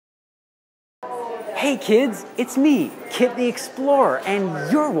Hey kids, it's me, Kit the Explorer,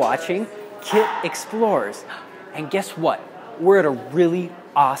 and you're watching Kit Explores. And guess what? We're at a really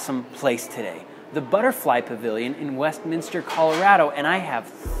awesome place today, the Butterfly Pavilion in Westminster, Colorado, and I have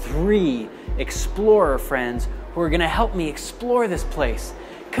 3 explorer friends who are gonna help me explore this place.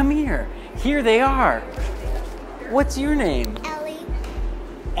 Come here, here they are. What's your name? Ellie.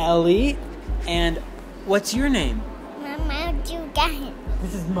 Ellie, and what's your name? Mama, you got it.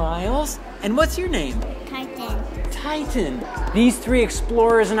 This is Miles, and what's your name? Titan. Titan. These 3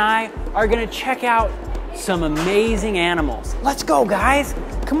 explorers and I are gonna check out some amazing animals. Let's go, guys.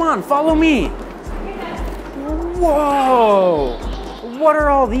 Come on, follow me. Whoa! What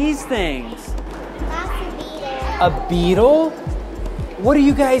are all these things? That's a beetle. A beetle? What do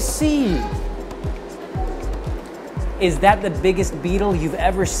you guys see? Is that the biggest beetle you've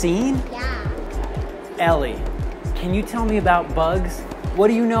ever seen? Yeah. Ellie, can you tell me about bugs? What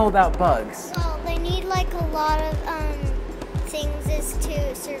do you know about bugs? Well, they need like a lot of things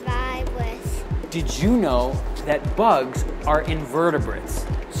to survive with. Did you know that bugs are invertebrates?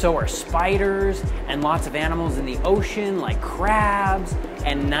 So are spiders and lots of animals in the ocean like crabs,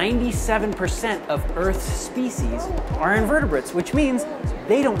 and 97% of Earth's species are invertebrates, which means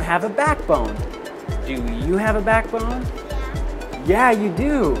they don't have a backbone. Do you have a backbone? Yeah. Yeah, you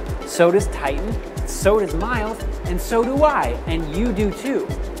do. So does Titan, so does Miles, and so do I, and you do too.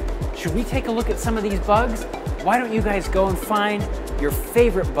 Should we take a look at some of these bugs? Why don't you guys go and find your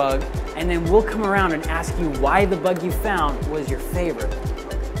favorite bug, and then we'll come around and ask you why the bug you found was your favorite.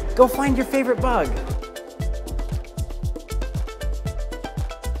 Go find your favorite bug.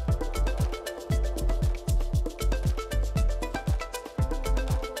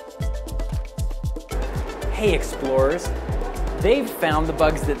 Hey explorers, they've found the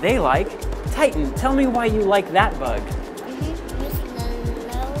bugs that they like. Titan, tell me why you like that bug.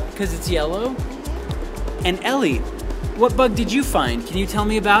 Because it's yellow? And Ellie, what bug did you find? Can you tell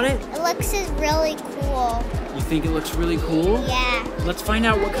me about it? It looks really cool. You think it looks really cool? Yeah. Let's find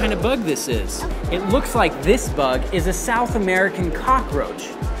out what kind of bug this is. It looks like this bug is a South American cockroach.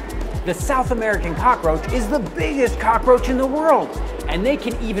 The South American cockroach is the biggest cockroach in the world, and they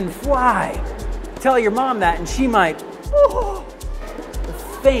can even fly. Tell your mom that and she might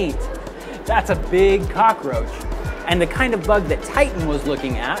faint. That's a big cockroach. And the kind of bug that Titan was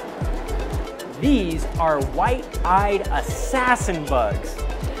looking at, these are white-eyed assassin bugs.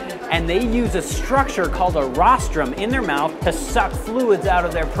 And they use a structure called a rostrum in their mouth to suck fluids out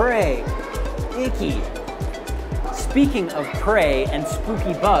of their prey. Icky. Speaking of prey and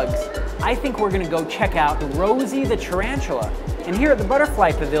spooky bugs, I think we're gonna go check out Rosie the Tarantula. And here at the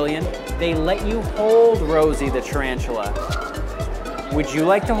Butterfly Pavilion, they let you hold Rosie the Tarantula. Would you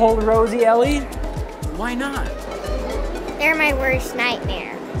like to hold Rosie, Ellie? Why not? They're my worst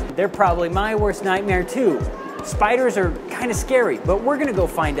nightmare. They're probably my worst nightmare too. Spiders are kind of scary, but we're gonna go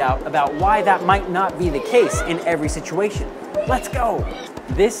find out about why that might not be the case in every situation. Let's go.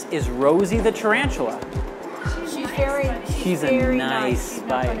 This is Rosie the Tarantula. She's a nice spider. She's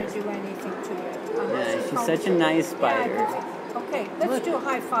not going to do anything to you. Yeah, she's such a nice spider. Yeah, okay, let's do a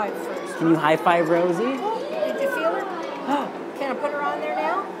high five first. Can you high five Rosie? Did you feel her? Can I put her on there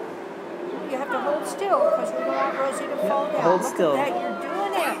now? You have to hold still because we don't want Rosie to fall down. Hold Look still. at that, you're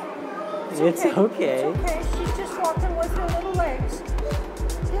doing it. It's okay. It's okay. She's just walking with her little legs.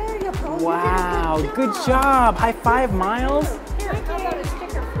 There you go. Wow, You did a good job. High five, Miles. Here, how about a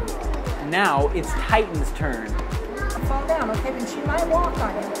sticker for you? Now it's Titan's turn. Fall down, okay? Then she might walk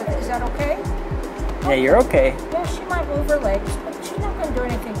on you. Is that okay? Yeah, you're okay. Yeah, she might move her legs, but she's not going to do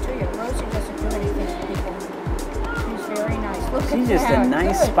anything to you. Rosie doesn't do anything to people. She's very nice. Look at that. She's just a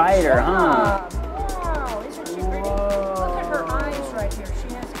nice Good spider, job. Wow, isn't she pretty? Look at her eyes right here.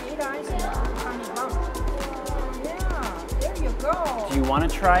 She has 8 eyes and a tiny mouth. Yeah, there you go. Do you want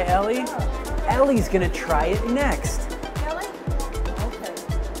to try Ellie? Ellie's gonna try it next. Ellie? Okay.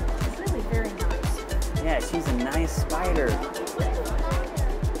 She's really very nice. Yeah, she's a nice spider.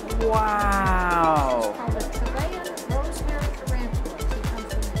 Wow. Called a Rosie the Tarantula. She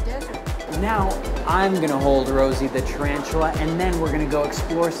comes from the desert. Now I'm gonna hold Rosie the Tarantula, and then we're gonna go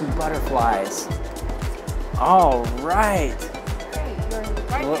explore some butterflies. All right. Okay, your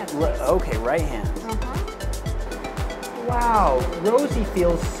right hand, please. Okay, right hand. Wow, Rosie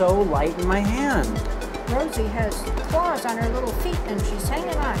feels so light in my hand. Rosie has claws on her little feet and she's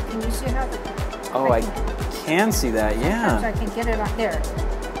hanging on. Can you see how Oh, I can see that, sometimes I yeah. can get it on there.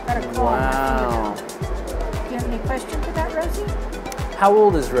 Got a claw Wow. on my finger. Do you have any questions about Rosie? How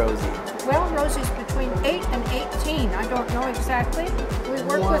old is Rosie? Well, Rosie's between 8 and 18. I don't know exactly. We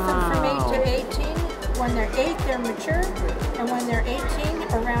work with them from 8 to 18. When they're 8, they're mature, and when they're 18,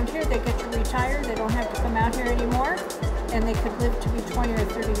 around here, they get to reach retire. They don't have to come out here anymore. And they could live to be 20 or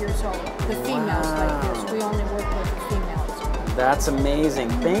 30 years old. The females like this. We only work with the females. That's amazing.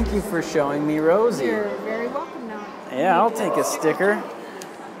 Thank you for showing me Rosie. You're very welcome now. Yeah, I'll take a sticker.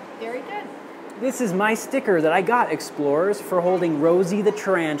 Very good. This is my sticker that I got, Explorers, for holding Rosie the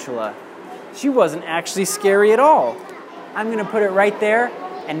Tarantula. She wasn't actually scary at all. I'm gonna put it right there,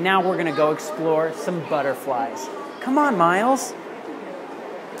 and now we're gonna go explore some butterflies. Come on, Miles.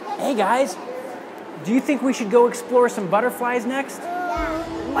 Hey guys, do you think we should go explore some butterflies next?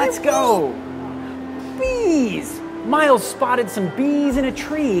 Yeah. Let's go. Bees! Miles spotted some bees in a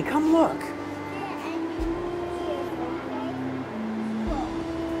tree. Come look.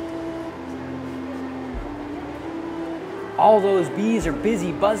 All those bees are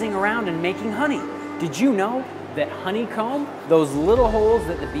busy buzzing around and making honey. Did you know that honeycomb, those little holes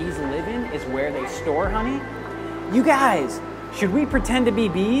that the bees live in, is where they store honey? You guys, should we pretend to be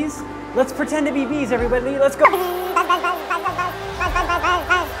bees? Let's pretend to be bees, everybody. Let's go.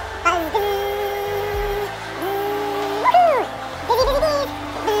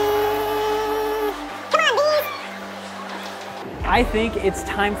 I think it's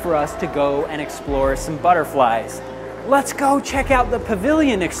time for us to go and explore some butterflies. Let's go check out the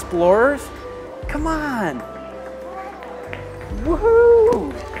pavilion, Explorers. Come on.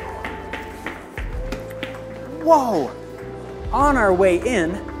 Woohoo! Whoa! On our way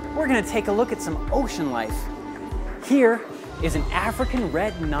in, we're gonna take a look at some ocean life. Here is an African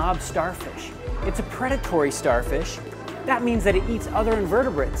red knob starfish. It's a predatory starfish. That means that it eats other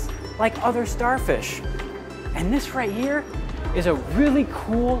invertebrates, like other starfish. And this right here is a really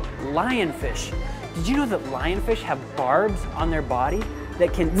cool lionfish. Did you know that lionfish have barbs on their body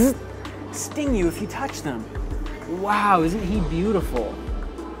that can sting you if you touch them? Wow, isn't he beautiful?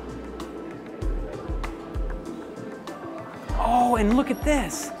 Oh, and look at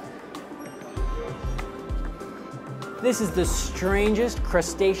this. This is the strangest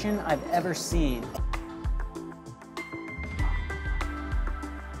crustacean I've ever seen.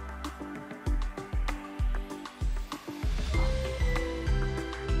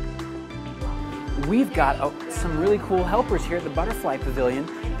 We've got some really cool helpers here at the Butterfly Pavilion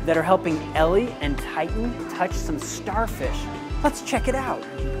that are helping Ellie and Titan touch some starfish. Let's check it out.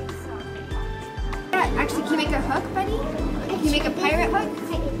 Actually, can you make a hook, buddy? Can you make a pirate hook?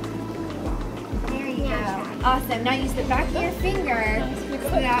 There you go. Awesome. Now use the back of your finger so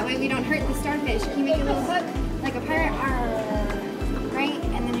that way we don't hurt the starfish. Can you make a little hook like a pirate? Right?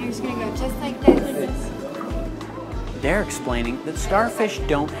 And then you're just going to go just like this. They're explaining that starfish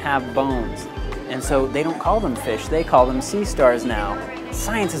don't have bones. And so they don't call them fish, they call them sea stars now.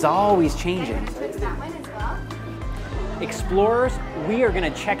 Science is always changing. That one as well. Explorers, we are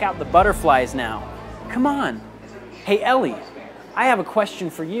gonna check out the butterflies now. Come on. Hey Ellie, I have a question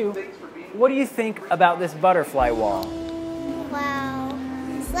for you. What do you think about this butterfly wall? Wow.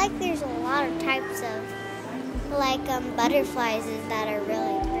 It's like there's a lot of types of butterflies that are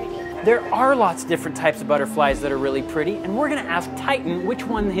really pretty. There are lots of different types of butterflies that are really pretty, and we're gonna ask Titan which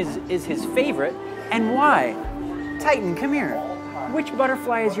one is his favorite and why. Titan, come here. Which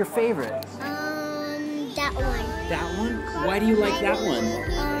butterfly is your favorite? That one. That one? Why do you like that one?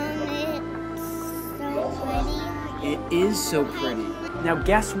 It's so pretty. It is so pretty. Now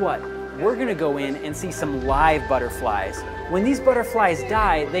guess what? We're gonna go in and see some live butterflies. When these butterflies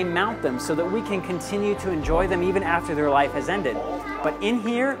die, they mount them so that we can continue to enjoy them even after their life has ended. But in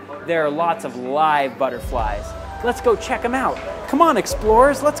here, there are lots of live butterflies. Let's go check them out. Come on,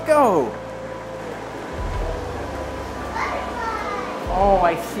 Explorers, let's go. Oh,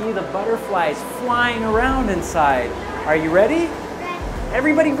 I see the butterflies flying around inside. Are you ready?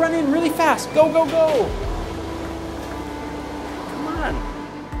 Everybody run in really fast. Go, go, go. Come on.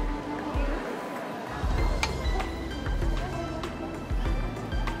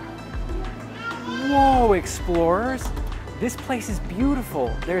 Whoa, Explorers. This place is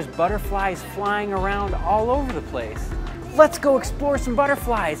beautiful. There's butterflies flying around all over the place. Let's go explore some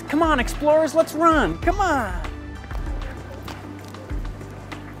butterflies. Come on, Explorers, let's run. Come on.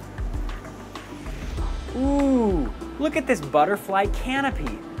 Ooh, look at this butterfly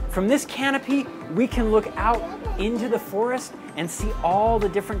canopy. From this canopy, we can look out into the forest and see all the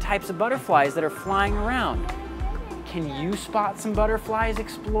different types of butterflies that are flying around. Can you spot some butterflies,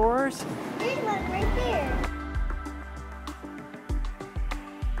 Explorers? There's one right there.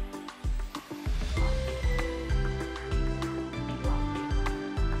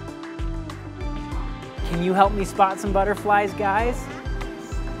 Can you help me spot some butterflies, guys?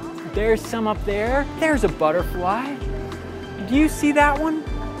 There's some up there. There's a butterfly. Do you see that one?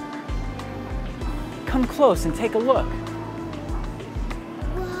 Come close and take a look.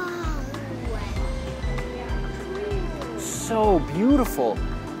 Wow. so beautiful.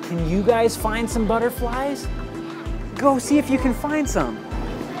 Can you guys find some butterflies? Go see if you can find some.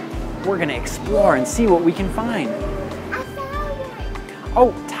 We're gonna explore and see what we can find. I found one.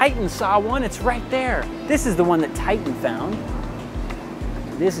 Oh, Titan saw one, it's right there. This is the one that Titan found.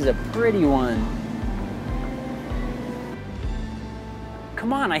 This is a pretty one.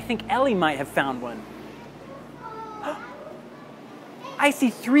 Come on, I think Ellie might have found one. I see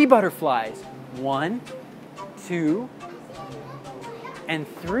 3 butterflies. 1, 2, and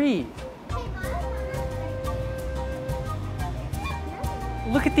 3.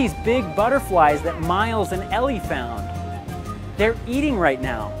 Look at these big butterflies that Miles and Ellie found. They're eating right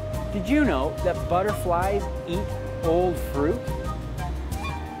now. Did you know that butterflies eat old fruit?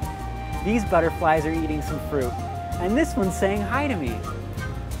 These butterflies are eating some fruit, and this one's saying hi to me.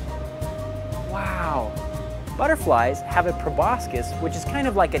 Wow. Butterflies have a proboscis, which is kind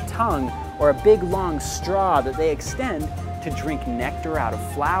of like a tongue or a big long straw that they extend to drink nectar out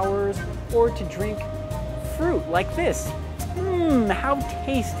of flowers or to drink fruit like this. How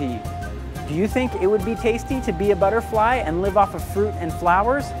tasty. Do you think it would be tasty to be a butterfly and live off of fruit and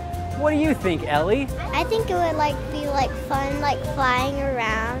flowers? What do you think, Ellie? I think it would be fun, flying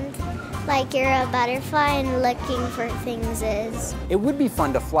around, like you're a butterfly and looking for things. It would be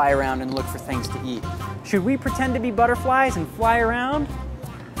fun to fly around and look for things to eat. Should we pretend to be butterflies and fly around?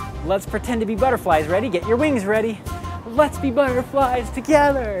 Let's pretend to be butterflies. Ready? Get your wings ready. Let's be butterflies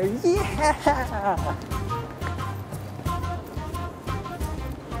together. Yeah!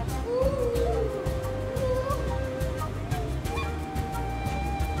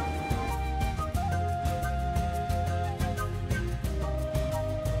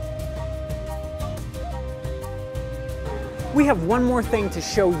 We have one more thing to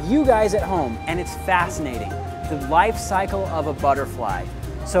show you guys at home, and it's fascinating, the life cycle of a butterfly.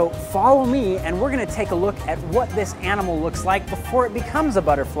 So follow me, and we're gonna take a look at what this animal looks like before it becomes a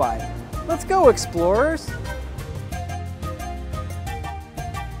butterfly. Let's go, explorers.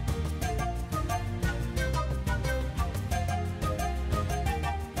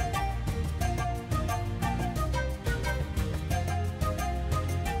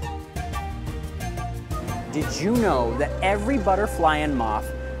 Did you know that every butterfly and moth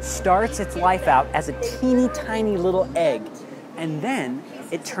starts its life out as a teeny tiny little egg, and then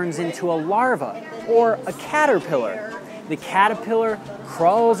it turns into a larva or a caterpillar? The caterpillar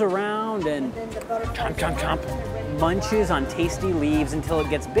crawls around and chomp, chomp, chomp, munches on tasty leaves until it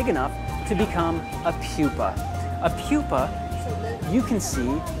gets big enough to become a pupa. A pupa, you can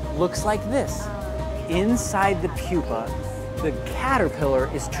see, looks like this. Inside the pupa, the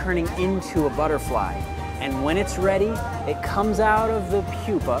caterpillar is turning into a butterfly. And when it's ready, it comes out of the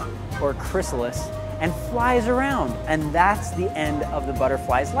pupa, or chrysalis, and flies around. And that's the end of the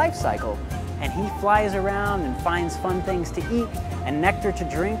butterfly's life cycle. And he flies around and finds fun things to eat and nectar to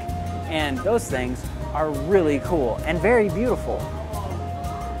drink, and those things are really cool and very beautiful.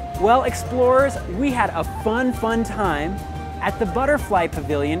 Well, explorers, we had a fun time at the Butterfly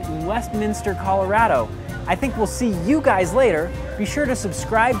Pavilion in Westminster, Colorado. I think we'll see you guys later. Be sure to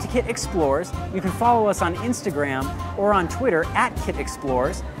subscribe to Kit Explores. You can follow us on Instagram or on Twitter @Kit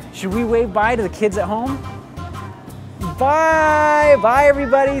Explores. Should we wave bye to the kids at home? Bye! Bye,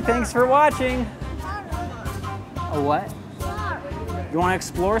 everybody. Thanks for watching. A what? You want to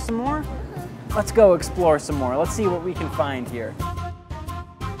explore some more? Let's go explore some more. Let's see what we can find here.